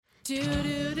Welcome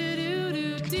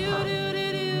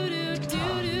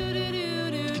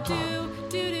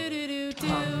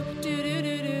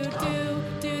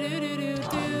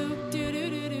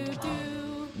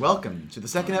to the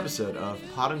second episode of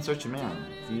Pod in Search of Man,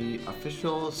 the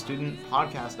official student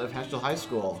podcast of Heschel High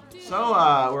School. So,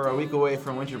 we're a week away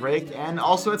from winter break, and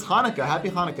also it's Hanukkah. Happy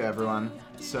Hanukkah, everyone.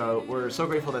 So, we're so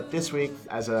grateful that this week,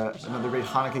 as another great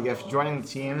Hanukkah gift, joining the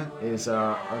team is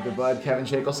our good bud, Kevin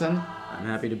Shakelson. I'm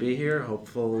happy to be here,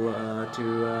 hopeful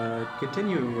to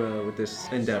continue with this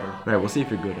endeavor. All right, we'll see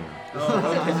if you're good or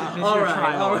not. All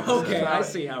right, okay, I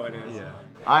see how it is. Yeah.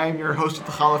 I am your host of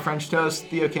the Challah French Toast,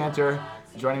 Theo Cantor.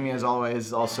 Joining me as always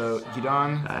is also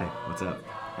Gidon. Hi, what's up?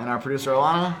 And our producer,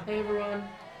 Alana. Hey everyone.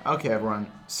 Okay, everyone.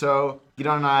 So,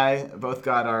 Gidon and I both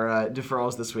got our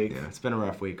deferrals this week. Yeah, it's been a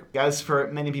rough week. As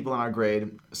for many people in our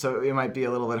grade, so it might be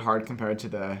a little bit hard compared to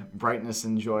the brightness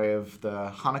and joy of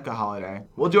the Hanukkah holiday.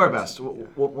 We'll do our best.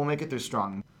 We'll make it through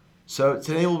strong. So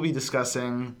today we'll be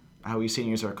discussing how we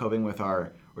seniors are coping with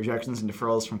our rejections and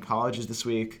deferrals from colleges this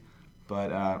week,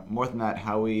 but more than that,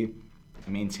 how we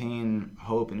maintain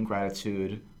hope and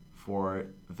gratitude for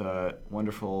the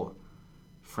wonderful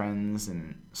friends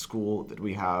and school that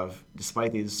we have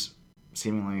despite these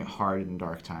seemingly hard and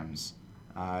dark times.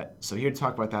 So here to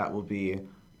talk about that will be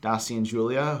Dasi and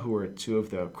Julia, who are two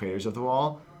of the creators of the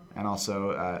wall, and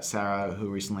also Sarah, who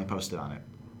recently posted on it,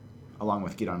 along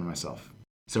with Gidon and myself.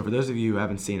 So for those of you who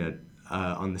haven't seen it,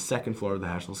 on the second floor of the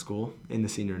Heschel School, in the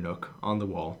senior nook, on the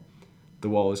wall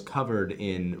is covered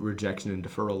in rejection and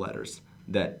deferral letters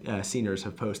that seniors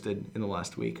have posted in the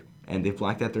last week. And they've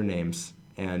blacked out their names,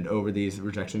 and over these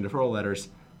rejection and deferral letters,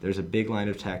 there's a big line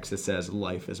of text that says,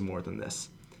 "Life is more than this."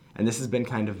 And this has been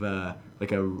kind of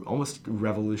like a almost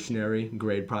revolutionary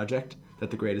grade project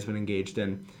that the grade has been engaged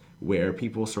in, where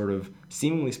people sort of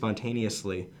seemingly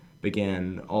spontaneously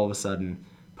began all of a sudden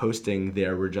posting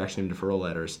their rejection and deferral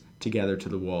letters together to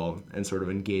the wall and sort of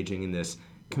engaging in this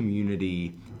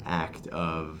community act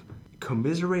of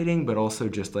commiserating, but also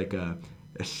just like a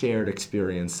shared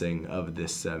experiencing of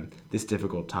this this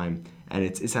difficult time. And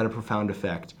it's had a profound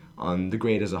effect on the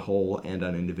grade as a whole and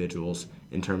on individuals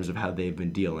in terms of how they've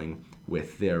been dealing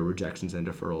with their rejections and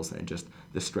deferrals and just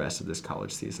the stress of this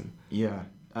college season. Yeah.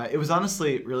 It was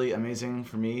honestly really amazing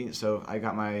for me. So I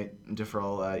got my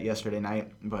deferral yesterday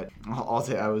night, but all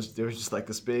day there was just like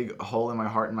this big hole in my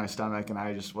heart and my stomach, and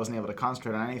I just wasn't able to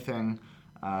concentrate on anything.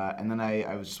 And then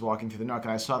I was just walking through the nook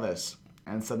and I saw this,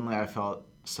 and suddenly I felt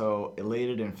so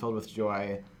elated and filled with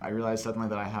joy. I realized suddenly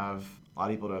that I have a lot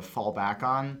of people to fall back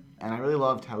on, and I really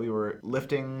loved how we were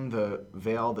lifting the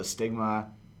veil, the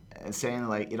stigma, and saying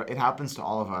like it happens to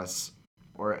all of us,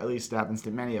 or at least it happens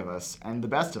to many of us, and the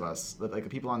best of us. That like the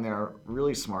people on there are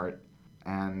really smart,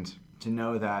 and to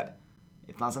know that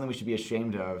it's not something we should be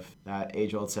ashamed of. That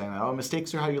age-old saying that, oh,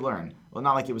 mistakes are how you learn. Well,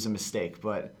 not like it was a mistake,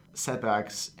 but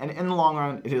setbacks, and in the long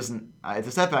run, it isn't. It's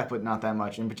a setback, but not that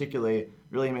much. And particularly,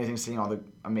 really amazing seeing all the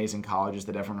amazing colleges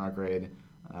that everyone in our grade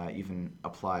even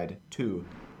applied to.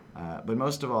 But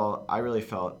most of all, I really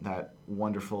felt that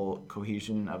wonderful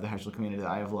cohesion of the Heschel community that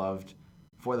I have loved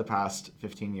for the past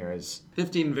 15 years.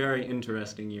 15 very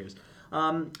interesting years.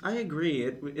 I agree.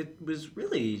 It was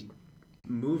really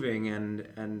moving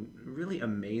and really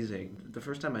amazing. The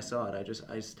first time I saw it, I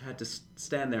just had to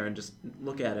stand there and just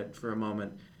look at it for a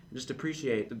moment. Just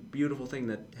appreciate the beautiful thing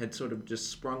that had sort of just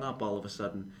sprung up all of a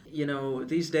sudden. You know,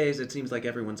 these days it seems like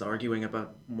everyone's arguing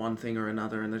about one thing or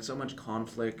another, and there's so much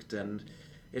conflict, and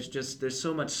it's just there's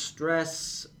so much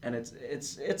stress, and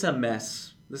it's a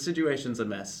mess. The situation's a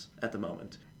mess at the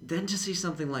moment. Then to see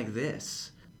something like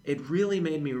this, it really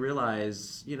made me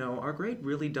realize, you know, our grade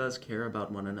really does care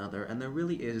about one another, and there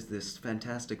really is this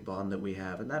fantastic bond that we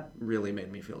have, and that really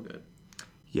made me feel good.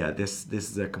 Yeah, this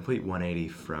is a complete 180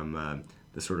 from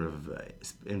the sort of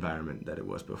environment that it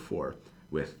was before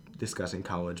with discussing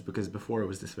college, because before it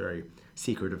was this very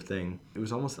secretive thing. It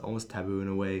was almost taboo in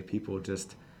a way. People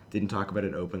just didn't talk about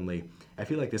it openly. I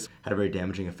feel like this had a very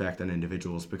damaging effect on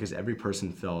individuals because every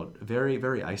person felt very,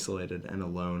 very isolated and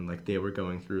alone, like they were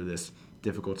going through this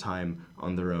difficult time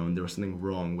on their own. There was something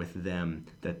wrong with them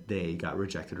that they got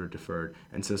rejected or deferred.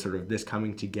 And so sort of this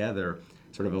coming together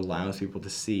sort of allows people to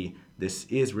see this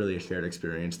is really a shared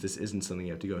experience. This isn't something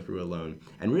you have to go through alone.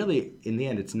 And really, in the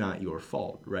end, it's not your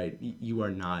fault, right? You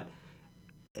are not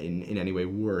in any way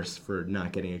worse for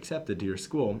not getting accepted to your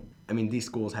school. I mean, these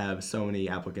schools have so many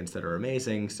applicants that are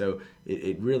amazing, so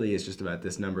it really is just about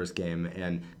this numbers game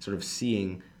and sort of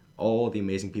seeing all the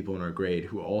amazing people in our grade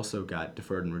who also got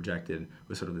deferred and rejected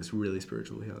was sort of this really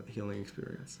spiritual healing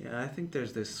experience. Yeah, I think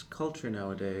there's this culture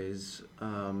nowadays,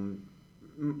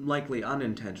 likely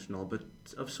unintentional, but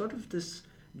of sort of this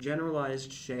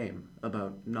generalized shame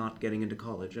about not getting into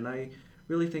college, and I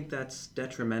really think that's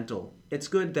detrimental. It's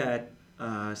good that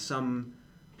some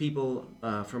people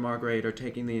from our grade are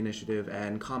taking the initiative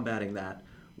and combating that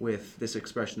with this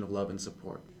expression of love and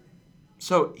support.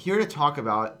 So here to talk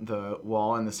about the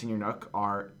wall and the Senior Nook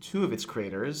are two of its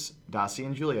creators, Dasi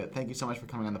and Julia. Thank you so much for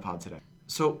coming on the pod today.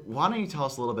 So why don't you tell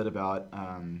us a little bit about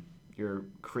your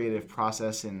creative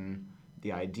process and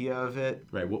the idea of it?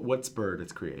 Right. What spurred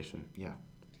its creation? Yeah.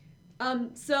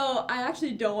 So I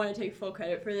actually don't want to take full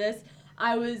credit for this.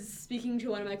 I was speaking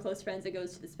to one of my close friends that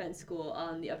goes to the Spence School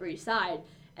on the Upper East Side,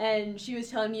 and she was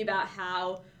telling me about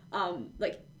how,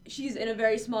 she's in a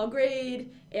very small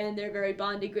grade, and they're a very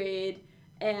bonded grade,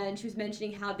 and she was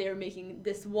mentioning how they were making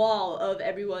this wall of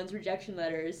everyone's rejection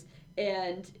letters,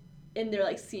 and in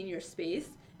their, senior space,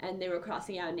 and they were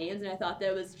crossing out names, and I thought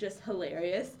that was just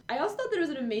hilarious. I also thought that it was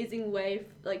an amazing way,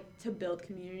 to build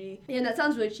community. And that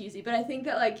sounds really cheesy, but I think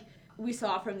that, we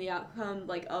saw from the outcome,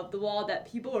 of the wall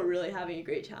that people were really having a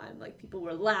great time. People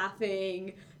were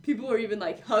laughing, people were even,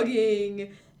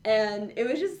 hugging, and it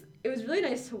was really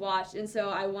nice to watch. And so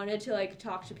I wanted to,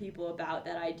 talk to people about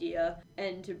that idea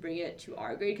and to bring it to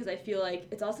our grade, because I feel like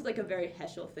it's also, a very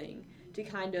Heschel thing to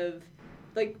kind of,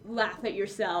 laugh at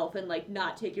yourself and,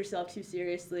 not take yourself too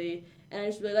seriously. And I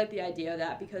just really like the idea of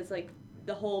that, because,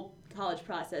 the whole college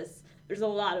process, there's a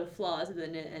lot of flaws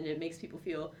within it, and it makes people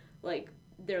feel like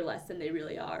they're less than they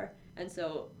really are. And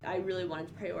so I really wanted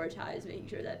to prioritize making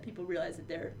sure that people realize that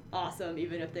they're awesome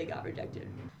even if they got rejected.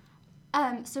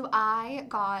 So I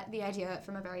got the idea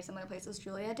from a very similar place as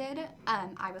Julia did.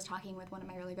 I was talking with one of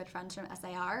my really good friends from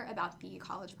SAR about the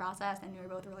college process, and we were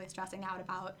both really stressing out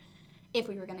about if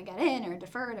we were going to get in or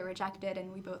deferred or rejected,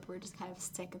 and we both were just kind of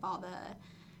sick of all the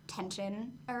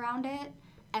tension around it.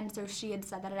 And so she had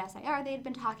said that at SAR they had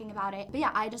been talking about it. But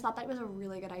yeah, I just thought that it was a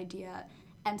really good idea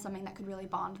and something that could really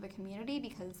bond the community,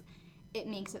 because it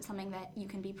makes it something that you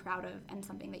can be proud of and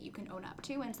something that you can own up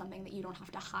to and something that you don't have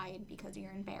to hide because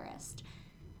you're embarrassed.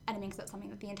 And it makes it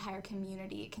something that the entire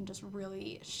community can just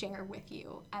really share with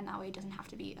you, and that way it doesn't have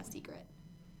to be a secret.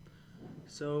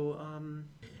 So,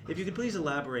 if you could please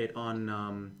elaborate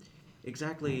on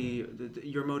exactly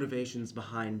your motivations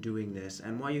behind doing this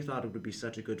and why you thought it would be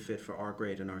such a good fit for our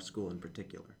grade and our school in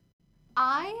particular.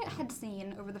 I had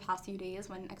seen over the past few days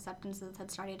when acceptances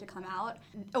had started to come out,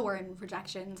 or in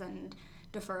rejections and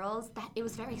deferrals, that it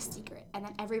was very secret, and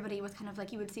that everybody was kind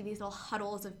of you would see these little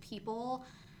huddles of people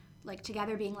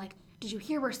together being did you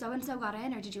hear where so-and-so got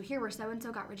in, or did you hear where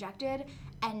so-and-so got rejected?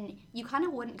 And you kind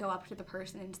of wouldn't go up to the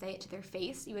person and say it to their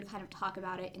face. You would kind of talk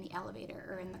about it in the elevator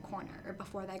or in the corner or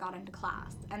before they got into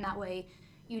class, and that way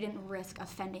you didn't risk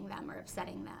offending them or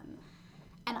upsetting them.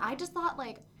 And I just thought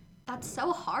that's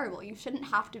so horrible. You shouldn't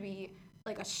have to be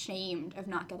ashamed of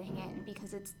not getting in,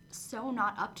 because it's so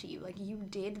not up to you. You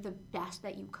did the best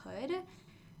that you could,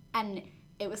 and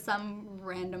it was some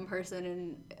random person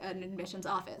in an admissions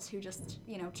office who just,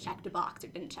 checked a box or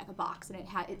didn't check a box, and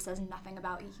it says nothing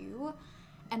about you.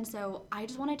 And so I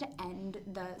just wanted to end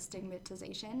the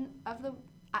stigmatization of the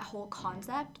whole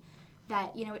concept,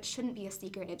 that, it shouldn't be a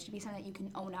secret. It should be something that you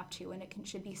can own up to, and it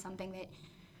should be something that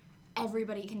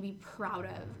everybody can be proud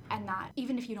of, and that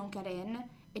even if you don't get in,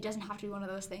 it doesn't have to be one of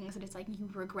those things that it's you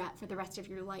regret for the rest of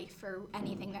your life or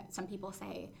anything that some people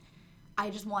say. I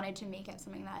just wanted to make it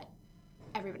something that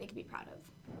everybody can be proud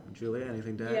of. Julia,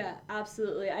 anything to add? Yeah,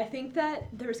 absolutely. I think that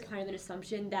there's kind of an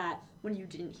assumption that when you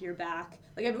didn't hear back,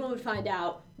 everyone would find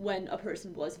out when a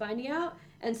person was finding out,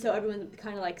 and so everyone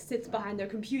kind of sits behind their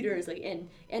computers in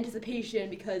anticipation,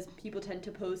 because people tend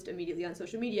to post immediately on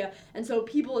social media, and so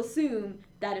people assume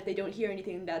that if they don't hear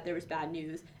anything that there was bad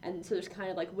news, and so there's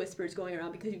kind of whispers going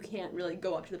around because you can't really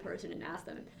go up to the person and ask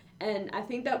them. And I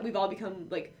think that we've all become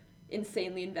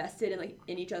insanely invested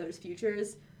in each other's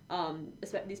futures,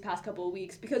 especially these past couple of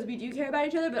weeks, because we do care about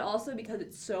each other, but also because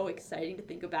it's so exciting to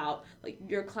think about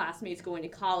your classmates going to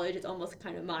college. It's almost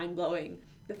kind of mind-blowing.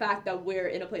 The fact that we're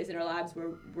in a place in our lives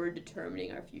where we're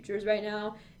determining our futures right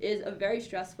now is a very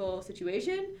stressful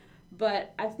situation,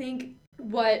 but I think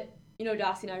what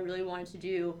Dasi and I really wanted to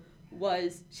do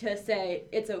was to say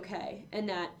it's okay, and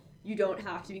that you don't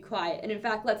have to be quiet, and in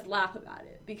fact let's laugh about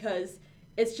it, because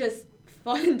it's just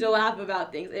fun to laugh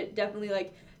about things. It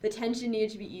definitely the tension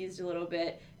needed to be eased a little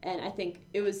bit, and I think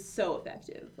it was so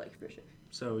effective, for sure.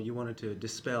 So you wanted to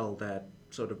dispel that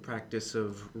sort of practice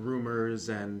of rumors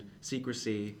and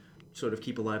secrecy, sort of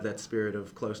keep alive that spirit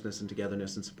of closeness and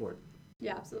togetherness and support.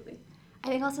 Yeah, absolutely. I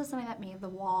think also something that made the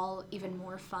wall even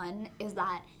more fun is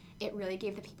that it really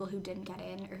gave the people who didn't get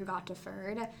in or who got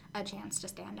deferred a chance to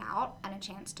stand out and a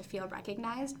chance to feel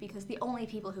recognized, because the only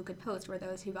people who could post were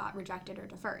those who got rejected or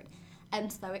deferred.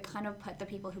 And so it kind of put the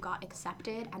people who got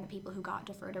accepted and the people who got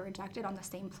deferred or rejected on the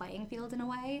same playing field in a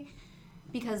way,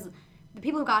 because the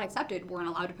people who got accepted weren't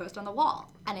allowed to post on the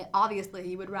wall. And obviously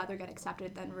you would rather get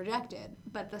accepted than rejected.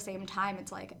 But at the same time,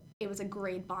 it's like it was a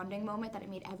great bonding moment that it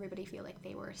made everybody feel like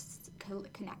they were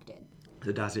connected.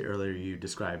 So Darcy, earlier you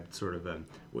described sort of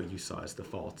what you saw as the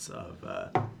faults of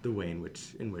the way in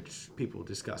which people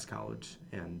discuss college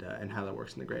and how that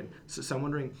works in the grade. So I'm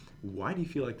wondering, why do you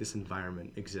feel like this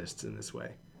environment exists in this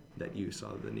way, that you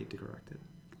saw the need to correct it?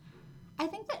 I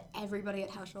think that everybody at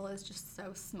Heschel is just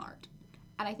so smart.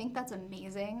 And I think that's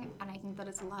amazing, and I think that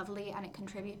it's lovely, and it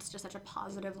contributes to such a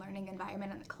positive learning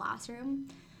environment in the classroom.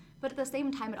 But at the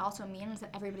same time, it also means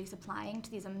that everybody's applying to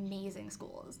these amazing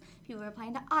schools. People are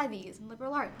applying to Ivies and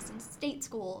liberal arts and state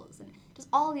schools and just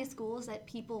all these schools that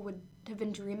people would have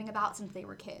been dreaming about since they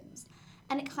were kids.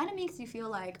 And it kind of makes you feel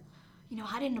like,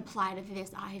 I didn't apply to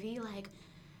this Ivy. Like,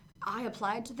 I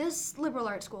applied to this liberal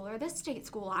arts school or this state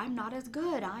school. I'm not as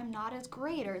good. I'm not as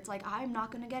great. Or it's like, I'm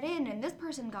not going to get in and this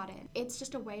person got in. It's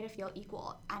just a way to feel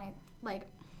equal. And it, like,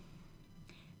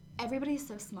 everybody's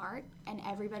so smart and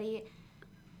everybody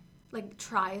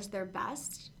tries their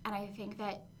best, and I think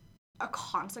that a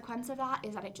consequence of that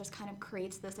is that it just kind of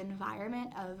creates this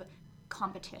environment of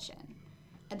competition,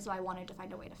 and so I wanted to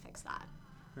find a way to fix that.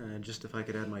 Just if I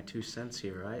could add my 2 cents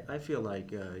here, I feel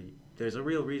like there's a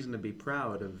real reason to be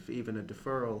proud of even a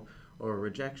deferral or a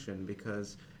rejection,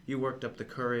 because you worked up the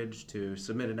courage to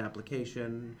submit an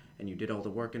application, and you did all the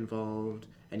work involved,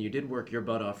 and you did work your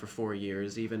butt off for 4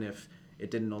 years, even if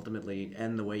it didn't ultimately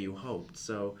end the way you hoped.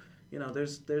 So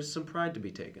there's some pride to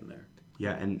be taken there.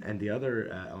 Yeah, and the other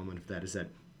element of that is that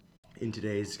in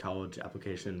today's college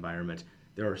application environment,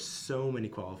 there are so many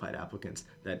qualified applicants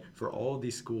that for all of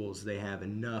these schools, they have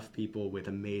enough people with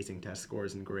amazing test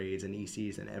scores and grades and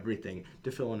ECs and everything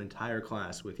to fill an entire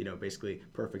class with, basically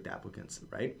perfect applicants,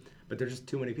 right? But there's just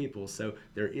too many people, so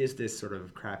there is this sort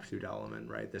of crapshoot element,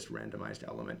 right? This randomized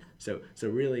element. So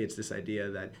really, it's this idea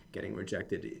that getting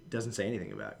rejected, it doesn't say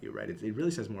anything about you, right? It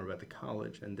really says more about the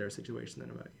college and their situation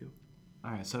than about you.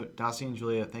 All right, so Darcy and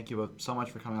Julia, thank you both so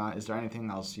much for coming on. Is there anything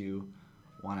else you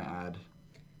want to add?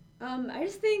 I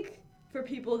just think for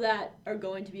people that are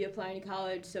going to be applying to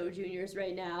college, so juniors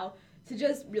right now, to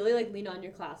just really lean on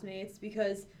your classmates,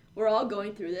 because we're all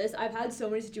going through this. I've had so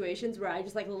many situations where I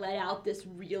just let out this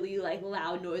really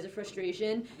loud noise of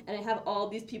frustration, and I have all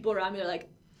these people around me that are like,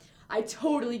 I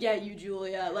totally get you,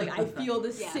 Julia. I feel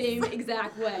the same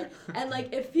exact way. And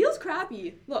it feels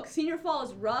crappy. Look, senior fall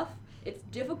is rough. It's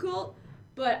difficult,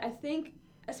 but I think,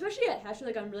 especially at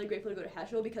Heschel, I'm really grateful to go to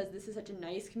Heschel because this is such a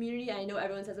nice community. I know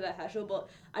everyone says about Heschel, but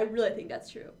I really think that's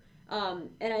true.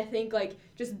 And I think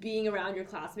just being around your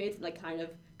classmates and kind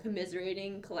of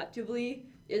commiserating collectively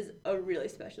is a really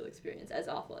special experience, as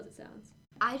awful as it sounds.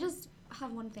 I just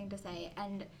have one thing to say,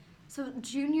 and so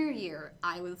junior year,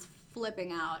 I was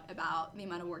flipping out about the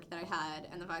amount of work that I had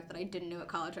and the fact that I didn't know what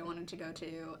college I wanted to go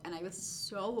to, and I was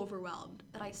so overwhelmed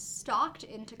that I stalked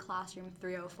into classroom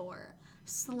 304,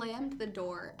 slammed the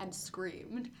door, and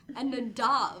screamed, and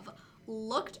Nadav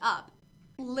looked up,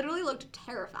 literally looked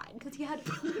terrified, because he had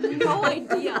no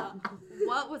idea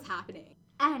what was happening.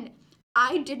 And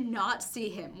I did not see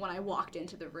him when I walked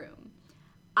into the room.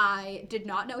 I did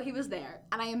not know he was there,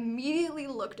 and I immediately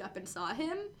looked up and saw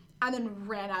him, and then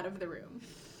ran out of the room,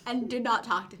 and did not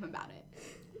talk to him about it.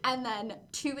 And then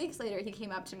 2 weeks later, he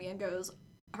came up to me and goes,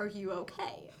 "Are you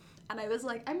okay?" And I was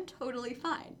like, "I'm totally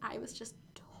fine." I was just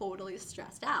totally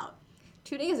stressed out.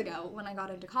 2 days ago, when I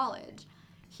got into college,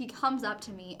 he comes up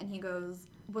to me and he goes,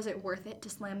 "Was it worth it to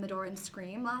slam the door and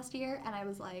scream last year?" And I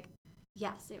was like,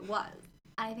 "Yes, it was."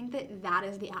 And I think that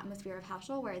is the atmosphere of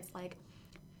Heschel, where it's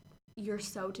you're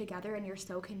so together and you're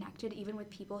so connected, even with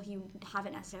people you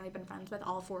haven't necessarily been friends with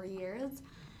all 4 years.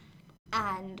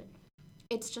 And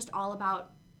it's just all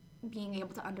about being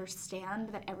able to understand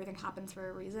that everything happens for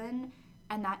a reason,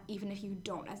 and that even if you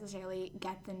don't necessarily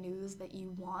get the news that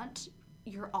you want,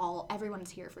 everyone's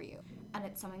here for you. And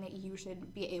it's something that you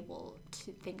should be able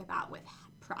to think about with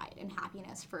pride and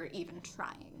happiness for even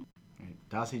trying. Right.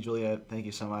 Darcy, Julia, thank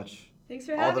you so much. Thanks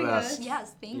for All having the best. us.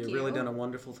 Yes, thank you. You've really done a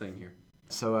wonderful thing here.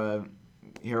 So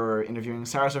here we're interviewing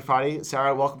Sarah Sarfati.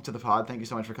 Sarah, welcome to the pod. Thank you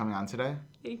so much for coming on today.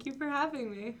 Thank you for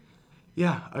having me.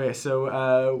 Yeah, okay,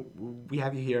 so we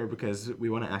have you here because we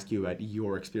want to ask you about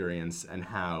your experience and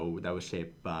how that was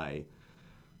shaped by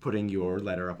putting your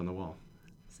letter up on the wall.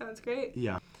 Sounds great.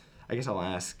 Yeah. I guess I'll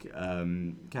ask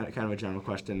kind of a general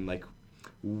question,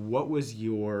 what was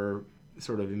your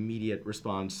sort of immediate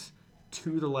response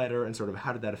to the letter, and sort of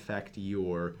how did that affect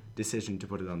your decision to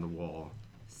put it on the wall?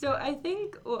 So I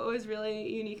think what was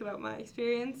really unique about my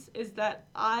experience is that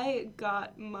I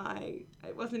got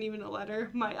it wasn't even a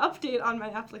letter, my update on my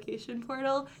application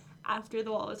portal after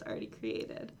the wall was already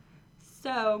created.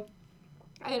 So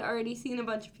I had already seen a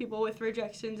bunch of people with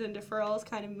rejections and deferrals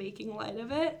kind of making light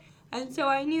of it. And so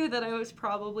I knew that I was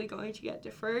probably going to get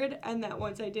deferred, and that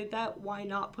once I did that, why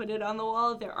not put it on the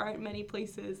wall? There aren't many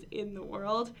places in the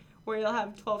world where you'll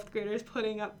have 12th graders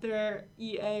putting up their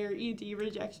EA or ED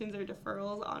rejections or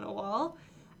deferrals on a wall.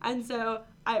 And so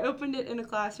I opened it in a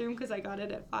classroom because I got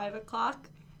it at 5 o'clock.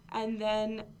 And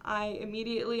then I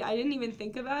didn't even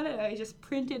think about it. I just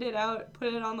printed it out,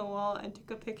 put it on the wall, and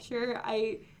took a picture.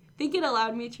 I think it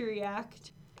allowed me to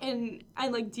react and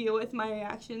deal with my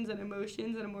reactions and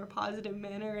emotions in a more positive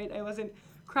manner, right? I wasn't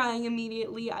crying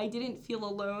immediately. I didn't feel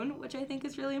alone, which I think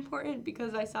is really important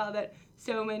because I saw that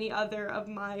so many other of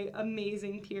my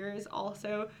amazing peers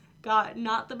also got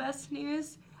not the best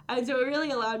news. And so it really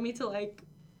allowed me to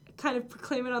kind of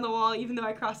proclaim it on the wall, even though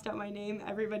I crossed out my name,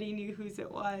 everybody knew whose it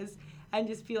was, and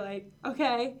just be like,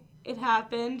 okay, it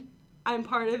happened. I'm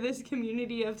part of this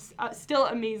community of still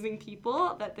amazing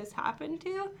people that this happened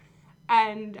to,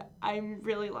 and I'm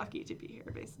really lucky to be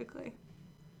here, basically.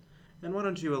 And why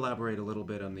don't you elaborate a little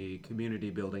bit on the community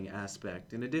building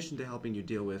aspect? In addition to helping you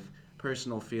deal with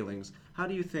personal feelings, how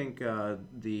do you think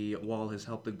the wall has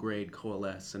helped the grade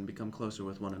coalesce and become closer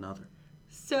with one another?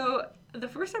 So the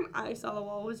first time I saw the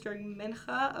wall was during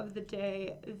Mincha of the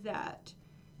day that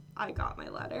I got my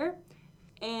letter.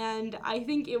 And I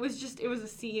think it was a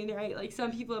scene, right? Like,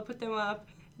 some people had put them up.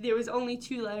 There was only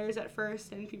 2 letters at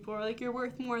first, and people were like, you're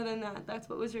worth more than that. That's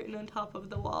what was written on top of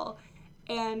the wall.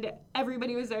 And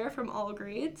everybody was there from all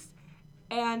grades.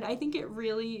 And I think it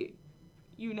really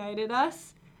united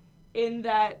us in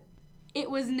that it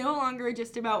was no longer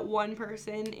just about one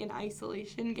person in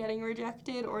isolation getting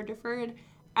rejected or deferred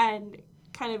and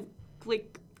kind of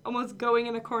almost going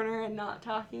in a corner and not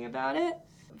talking about it,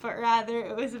 but rather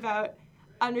it was about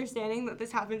understanding that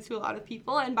this happens to a lot of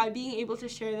people, and by being able to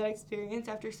share that experience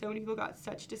after so many people got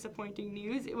such disappointing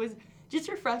news, it was just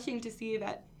refreshing to see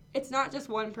that it's not just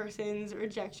one person's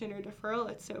rejection or deferral,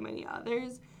 it's so many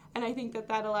others. And I think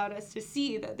that allowed us to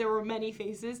see that there were many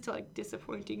faces to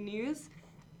disappointing news,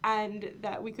 and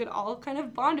that we could all kind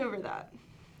of bond over that.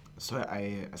 So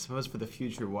I suppose for the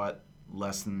future, what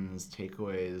lessons,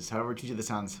 takeaways, however cheesy this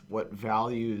sounds, what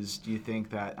values do you think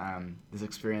that this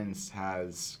experience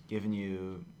has given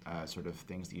you, sort of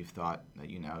things that you've thought that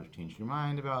you now changed your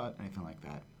mind about, anything like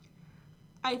that?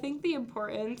 I think the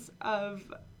importance of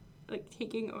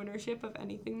taking ownership of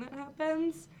anything that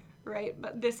happens, right?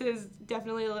 But this is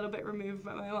definitely a little bit removed,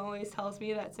 but my mom always tells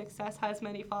me that success has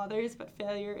many fathers, but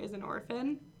failure is an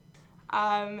orphan.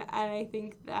 And I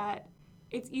think that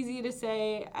it's easy to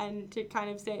say and to kind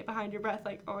of say it behind your breath,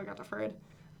 like, oh, I got deferred.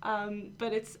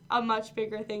 But it's a much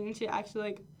bigger thing to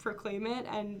actually proclaim it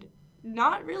and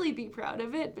not really be proud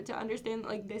of it, but to understand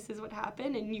this is what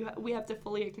happened, and we have to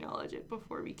fully acknowledge it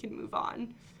before we can move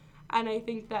on. And I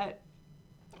think that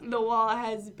the wall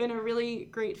has been a really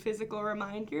great physical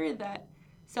reminder that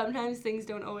sometimes things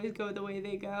don't always go the way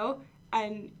they go,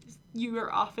 and you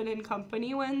are often in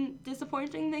company when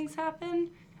disappointing things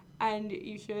happen, and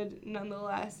you should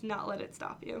nonetheless not let it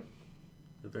stop you.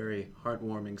 A very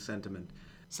heartwarming sentiment.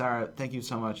 Sarah, thank you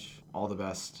so much. All the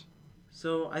best.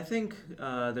 So I think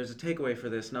there's a takeaway for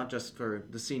this, not just for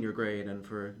the senior grade and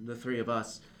for the 3 of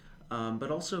us, but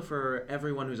also for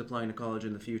everyone who's applying to college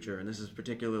in the future, and this is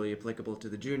particularly applicable to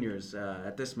the juniors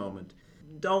at this moment.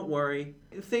 Don't worry.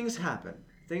 Things happen.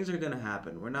 Things are going to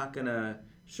happen. We're not going to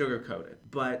sugarcoat it.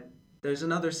 But there's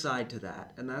another side to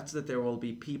that, and that's that there will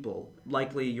be people,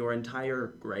 likely your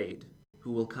entire grade,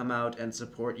 who will come out and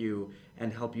support you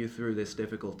and help you through this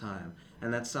difficult time.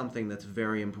 And that's something that's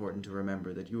very important to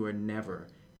remember, that you are never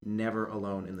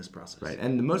alone in this process. Right,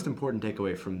 and the most important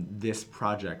takeaway from this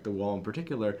project, the wall in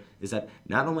particular, is that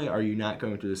not only are you not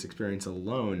going through this experience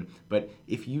alone, but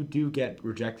if you do get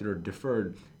rejected or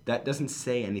deferred, that doesn't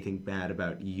say anything bad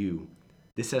about you.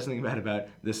 This says something bad about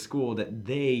the school, that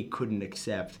they couldn't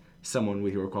accept someone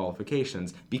with your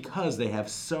qualifications because they have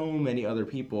so many other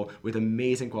people with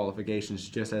amazing qualifications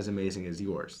just as amazing as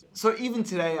yours. So even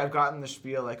today, I've gotten the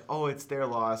spiel like, oh, it's their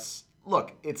loss.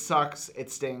 Look, it sucks.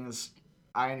 It stings.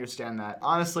 I understand that.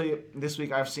 Honestly, this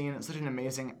week I've seen such an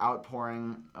amazing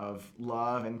outpouring of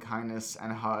love and kindness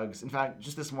and hugs. In fact,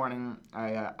 just this morning,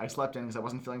 I slept in because I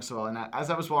wasn't feeling so well. And as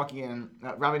I was walking in,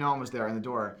 Rabbi Noam was there in the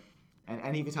door.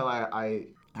 And he could tell I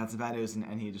had some bad news.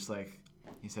 And he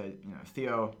he said,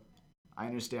 Theo, I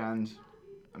understand.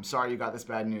 I'm sorry you got this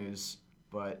bad news,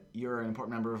 but you're an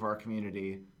important member of our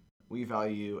community. We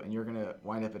value you, and you're going to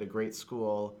wind up at a great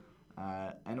school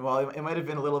And while it might have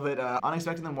been a little bit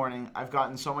unexpected in the morning, I've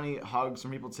gotten so many hugs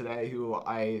from people today who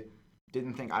I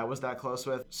didn't think I was that close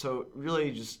with. So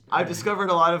really just, I've discovered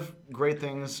a lot of great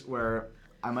things where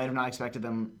I might have not expected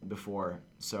them before.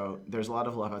 So there's a lot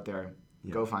of love out there.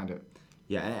 Yeah. Go find it.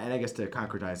 Yeah, and I guess to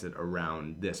concretize it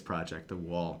around this project, The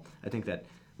Wall, I think that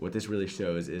what this really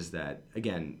shows is that,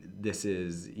 again, this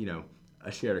is,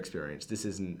 a shared experience. This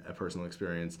isn't a personal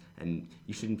experience, and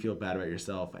you shouldn't feel bad about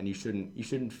yourself, and you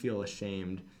shouldn't feel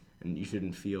ashamed, and you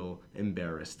shouldn't feel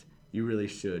embarrassed. You really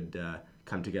should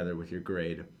come together with your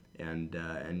grade, and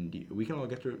we can all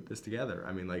get through this together.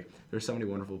 I mean, there's so many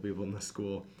wonderful people in the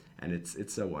school, and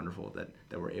it's so wonderful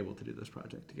that we're able to do this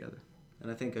project together.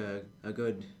 And I think a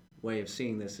good way of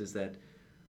seeing this is that,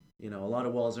 a lot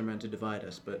of walls are meant to divide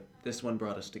us, but this one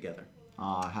brought us together.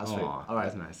 How sweet. Aw, All right.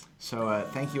 that's nice. So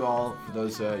thank you all for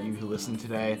those you who listened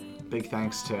today. Big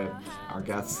thanks to our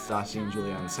guests, Stassi and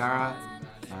Julia and Sarah.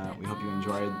 We hope you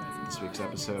enjoyed this week's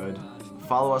episode.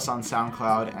 Follow us on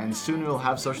SoundCloud, and soon we'll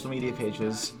have social media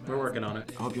pages. We're working on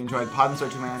it. I hope you enjoyed. Pod and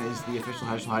Search of Man is the official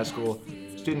Heschel High School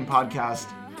student podcast.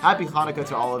 Happy Hanukkah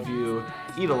to all of you.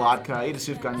 Eat a latke, eat a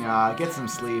sufganya, get some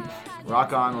sleep.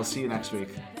 Rock on. We'll see you next week.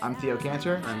 I'm Theo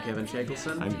Cantor. I'm Kevin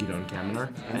Shakelson. I'm Gidon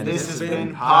Kamener. And this has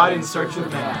been Pod in Search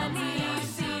of Man.